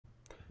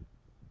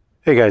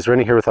Hey guys,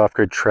 Rennie here with Off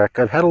Grid Trek.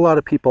 I've had a lot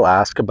of people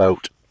ask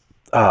about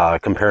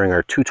comparing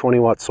our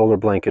 220-watt solar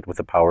blanket with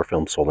a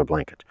Powerfilm solar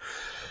blanket.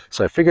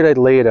 So I figured I'd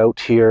lay it out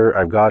here.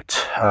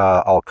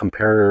 I'll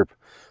compare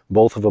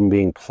both of them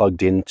being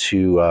plugged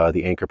into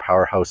the Anker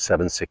Powerhouse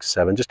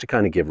 767 just to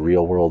kind of give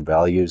real world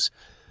values.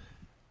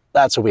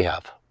 That's what we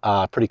have.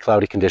 Pretty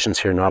cloudy conditions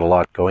here, not a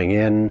lot going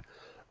in.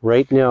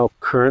 Right now,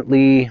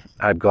 currently,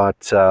 I've got,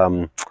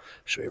 show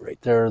you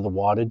right there, the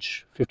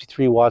wattage,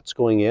 53 watts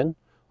going in.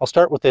 I'll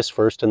start with this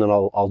first and then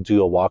I'll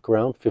do a walk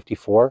around,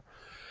 54.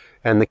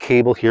 And the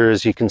cable here,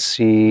 as you can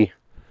see,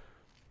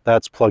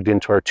 that's plugged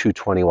into our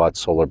 220-watt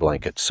solar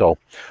blanket. So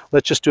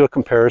let's just do a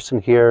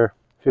comparison here.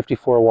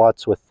 54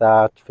 watts with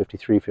that,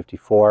 53,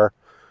 54.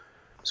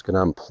 Just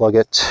gonna unplug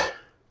it.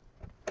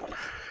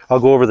 I'll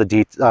go over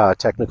the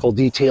technical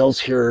details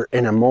here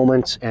in a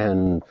moment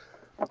and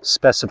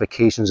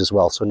specifications as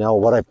well. So now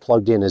what I've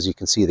plugged in, as you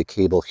can see, the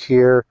cable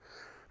here,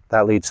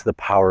 that leads to the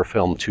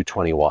Powerfilm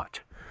 220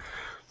 watt.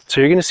 So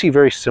you're going to see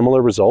very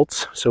similar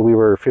results. So we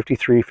were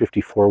 53,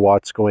 54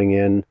 watts going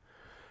in.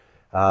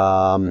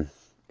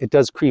 It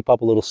does creep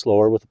up a little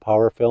slower with the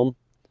Powerfilm.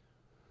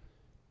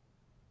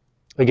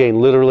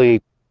 Again,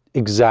 literally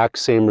exact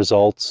same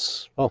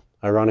results. Oh,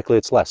 ironically,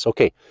 it's less.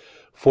 Okay,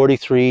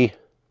 43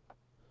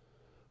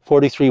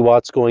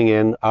 watts going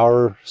in.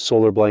 Our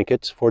solar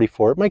blanket,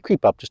 44. It might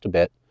creep up just a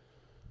bit.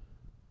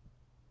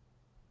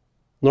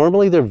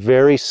 Normally, they're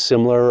very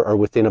similar or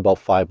within about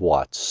 5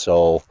 watts.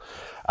 So,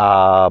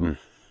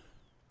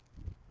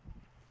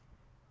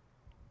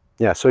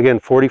 yeah, so again,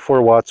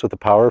 44 watts with the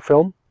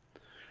Powerfilm.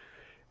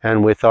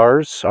 And with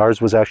ours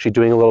was actually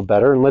doing a little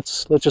better. And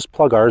let's just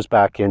plug ours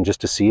back in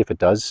just to see if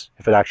it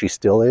actually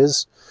still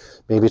is.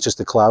 Maybe it's just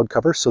the cloud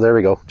cover. So there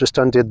we go. Just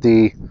undid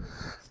the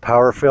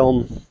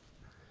Powerfilm.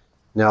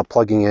 Now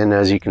plugging in,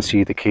 as you can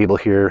see, the cable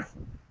here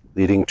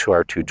leading to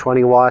our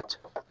 220 watt.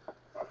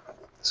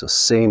 So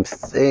same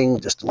thing,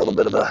 just a little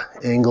bit of an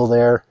angle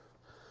there.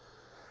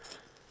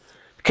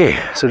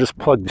 Okay, so just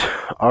plugged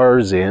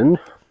ours in.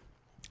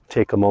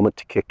 Take a moment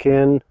to kick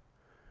in.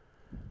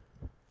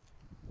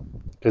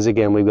 Because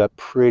again, we've got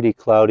pretty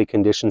cloudy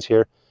conditions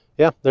here.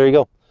 Yeah, there you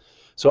go.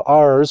 So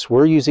ours,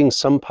 we're using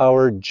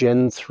SunPower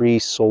Gen 3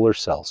 solar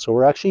cells. So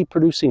we're actually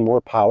producing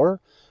more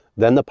power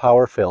than the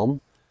Powerfilm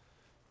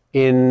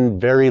in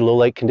very low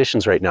light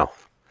conditions right now.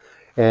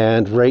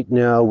 And right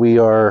now we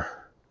are,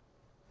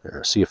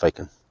 see if I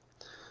can,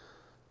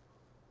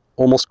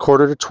 almost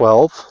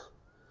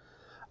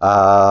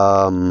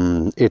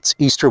 11:45. It's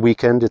Easter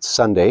weekend, it's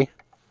Sunday.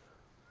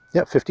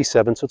 Yeah,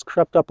 57, so it's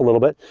crept up a little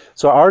bit.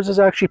 So ours is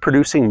actually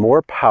producing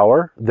more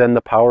power than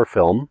the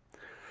Powerfilm.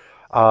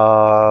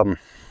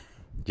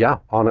 Yeah,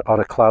 on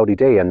a cloudy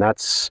day, and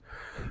that's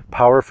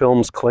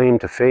Powerfilm's claim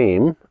to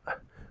fame,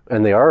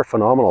 and they are a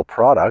phenomenal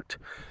product,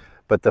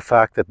 but the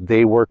fact that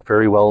they work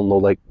very well in low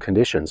light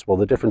conditions. Well,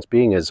 the difference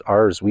being is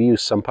ours, we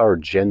use SunPower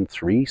Gen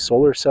 3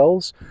 solar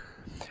cells,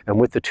 and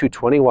with the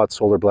 220 watt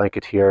solar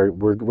blanket here,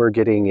 we're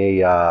getting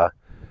a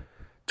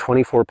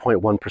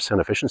 24.1%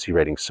 efficiency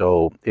rating.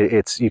 So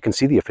you can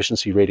see the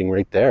efficiency rating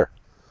right there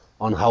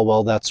on how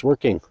well that's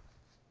working.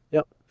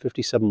 Yep,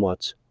 57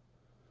 watts.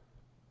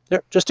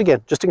 There, just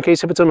in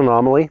case if it's an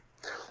anomaly,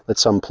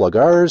 let's unplug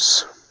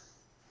ours.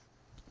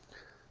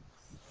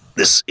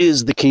 This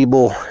is the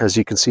cable, as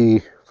you can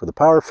see, for the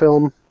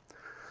Powerfilm.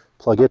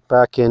 Plug it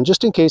back in,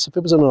 just in case if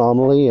it was an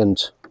anomaly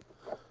and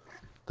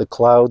the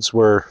clouds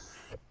were,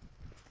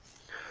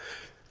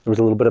 there was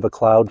a little bit of a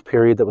cloud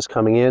period that was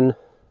coming in.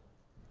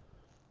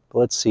 But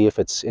let's see if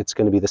it's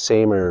going to be the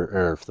same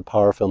or if the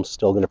Powerfilm's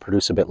still going to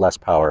produce a bit less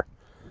power.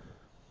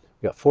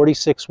 We got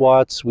 46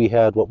 watts. We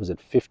had, what was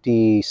it,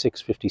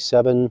 56,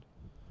 57,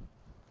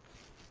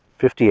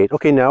 58.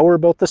 Okay, now we're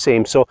about the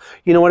same. So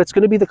you know what? It's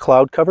going to be the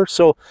cloud cover.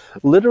 So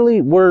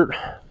literally we're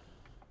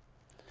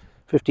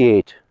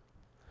 58.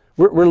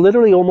 We're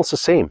literally almost the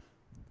same.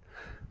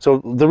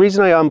 So the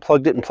reason I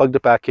unplugged it and plugged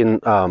it back in,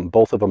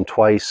 both of them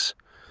twice,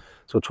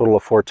 so a total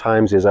of 4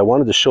 times, is I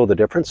wanted to show the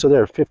difference. So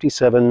there are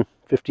 57,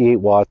 58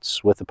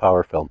 watts with the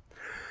Powerfilm.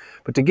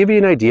 But to give you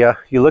an idea,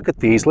 you look at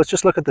these, let's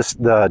just look at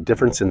the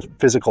difference in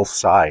physical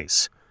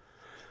size.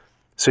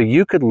 So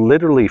you could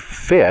literally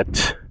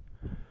fit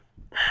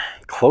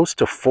close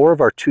to 4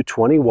 of our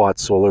 220 watt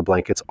solar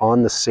blankets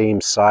on the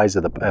same size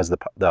as the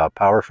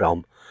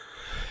Powerfilm.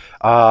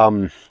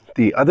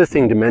 The other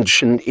thing to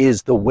mention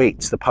is the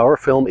weights. The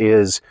Powerfilm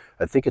is,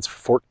 I think it's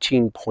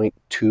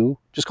 14.2,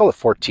 just call it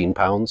 14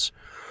 pounds.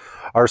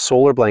 Our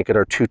solar blanket,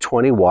 our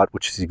 220 watt,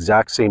 which is the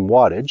exact same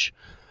wattage,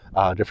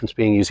 difference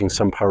being using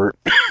SunPower,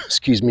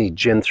 excuse me,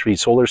 Gen 3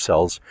 solar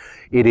cells,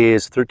 it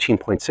is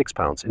 13.6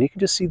 pounds. And you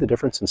can just see the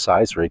difference in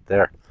size right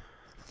there.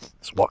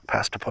 Let's walk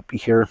past a puppy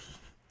here.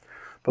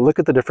 But look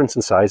at the difference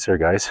in size there,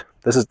 guys.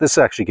 This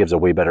actually gives a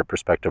way better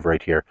perspective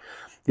right here.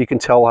 You can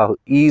tell how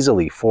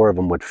easily 4 of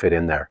them would fit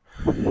in there.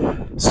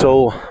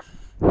 So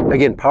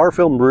again,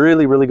 Powerfilm,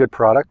 really, really good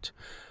product.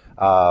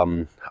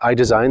 I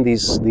designed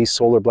these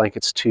solar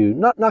blankets to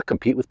not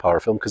compete with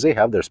Powerfilm because they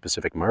have their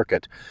specific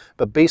market,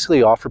 but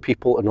basically offer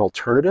people an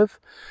alternative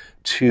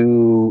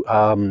to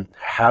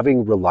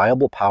having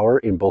reliable power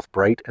in both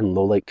bright and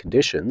low light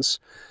conditions.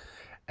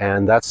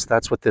 And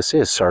that's what this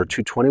is, our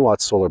 220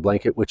 watt solar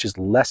blanket, which is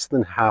less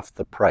than half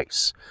the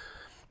price.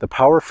 The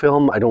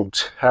Powerfilm, I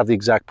don't have the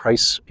exact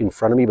price in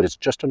front of me, but it's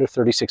just under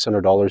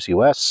 $3,600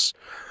 US.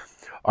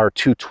 Our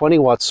 220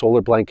 watt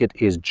solar blanket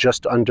is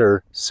just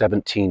under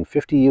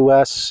 $1,750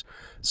 US.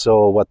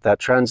 So what that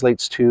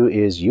translates to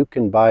is you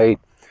can buy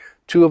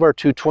 2 of our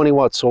 220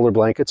 watt solar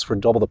blankets for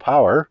double the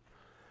power.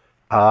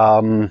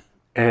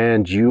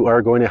 And you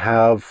are going to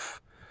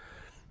have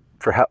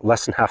for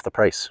less than half the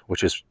price,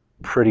 which is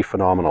pretty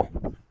phenomenal.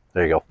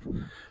 There you go.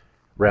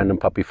 Random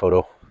puppy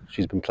photo.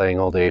 She's been playing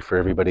all day for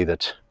everybody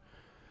that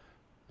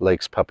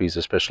likes puppies,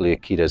 especially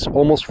Akitas.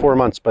 Almost 4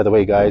 months, by the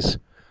way, guys.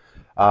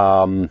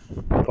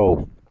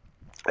 Oh,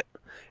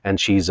 and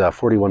she's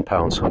 41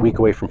 pounds, a week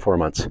away from 4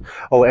 months.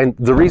 Oh, and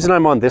the reason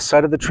I'm on this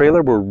side of the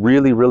trailer, we're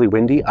really, really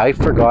windy. I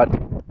forgot,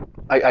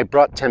 I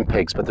brought tent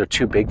pegs, but they're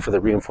too big for the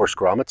reinforced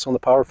grommets on the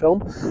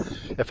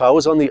Powerfilm. If I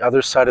was on the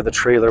other side of the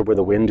trailer where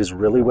the wind is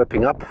really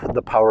whipping up,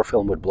 the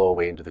Powerfilm would blow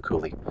away into the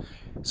coulee.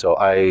 So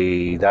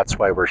that's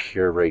why we're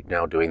here right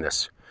now doing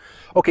this.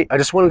 Okay, I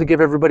just wanted to give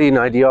everybody an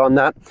idea on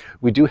that.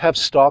 We do have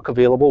stock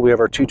available. We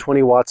have our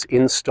 220 watts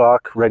in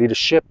stock, ready to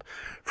ship.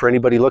 For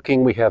anybody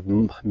looking, we have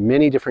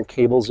many different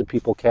cables that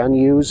people can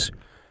use.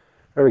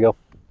 There we go.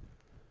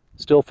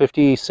 Still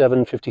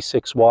 57,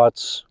 56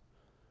 watts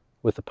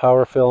with the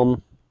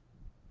Powerfilm.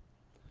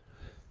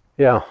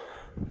 Yeah,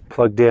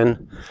 plugged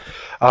in.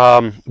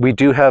 We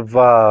do have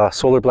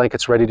solar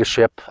blankets ready to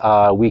ship.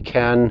 We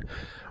can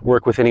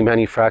work with any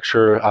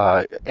manufacturer.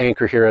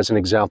 Anker here as an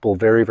example,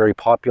 very, very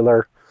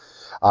popular.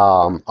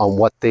 On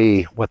what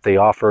they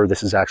offer.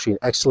 This is actually an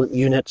excellent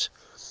unit.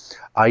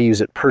 I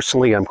use it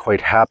personally. I'm quite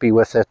happy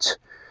with it.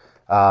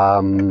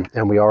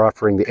 And we are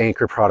offering the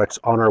Anker products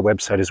on our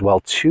website as well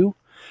too.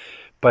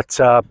 But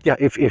yeah,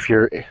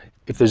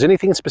 if there's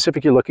anything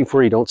specific you're looking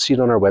for, you don't see it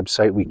on our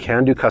website, we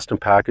can do custom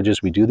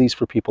packages. We do these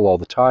for people all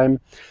the time.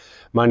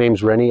 My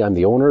name's Rene. I'm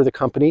the owner of the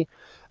company.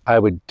 I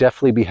would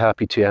definitely be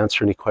happy to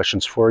answer any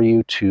questions for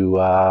you,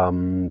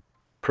 to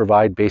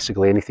provide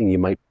basically anything you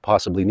might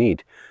possibly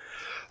need.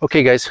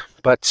 Okay, guys,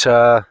 but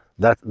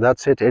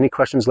that's it. Any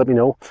questions, let me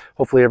know.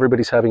 Hopefully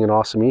everybody's having an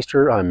awesome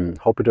Easter. I'm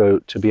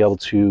hoping to be able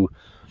to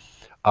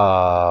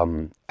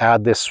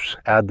add this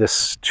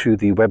to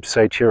the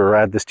website here, or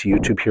add this to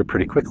YouTube here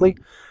pretty quickly.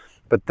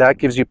 But that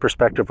gives you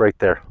perspective right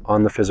there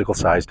on the physical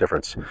size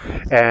difference.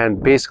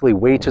 And basically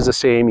weight is the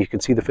same. You can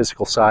see the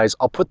physical size.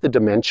 I'll put the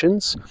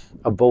dimensions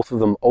of both of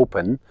them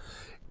open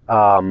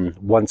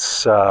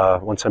once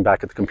I'm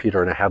back at the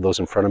computer and I have those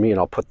in front of me, and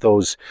I'll put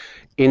those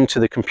into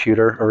the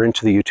computer or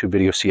into the YouTube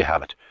video so you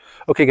have it.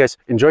 Okay, guys,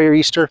 enjoy your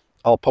Easter.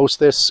 I'll post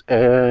this,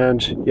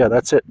 and yeah,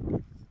 that's it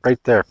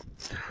right there.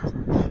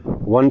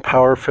 One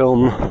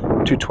Powerfilm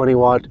 220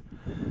 watt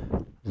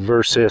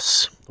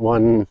versus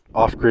one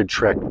off-grid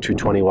Trek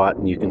 220 watt,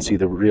 and you can see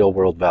the real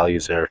world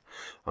values there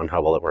on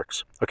how well it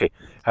works. Okay,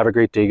 have a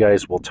great day,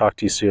 guys. We'll talk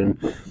to you soon.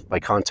 My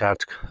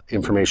contact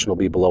information will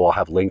be below. I'll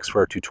have links for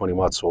our 220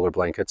 watt solar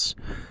blankets,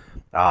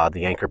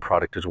 the Anker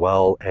product as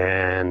well.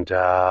 And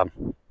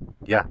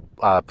yeah,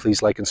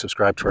 please like and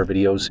subscribe to our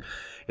videos.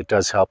 It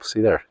does help.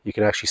 See there, you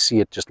can actually see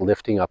it just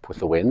lifting up with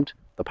the wind,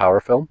 the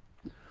Powerfilm.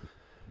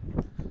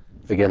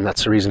 Again,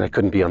 that's the reason I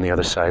couldn't be on the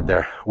other side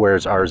there,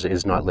 whereas ours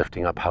is not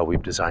lifting up how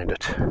we've designed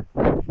it.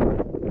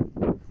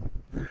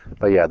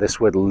 But yeah, this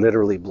would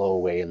literally blow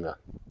away in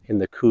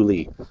the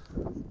coulee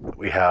that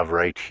we have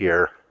right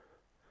here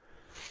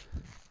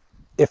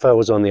if I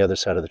was on the other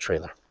side of the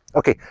trailer.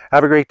 Okay,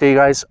 have a great day,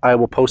 guys. I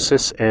will post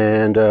this,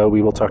 and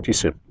we will talk to you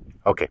soon.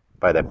 Okay,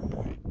 bye then.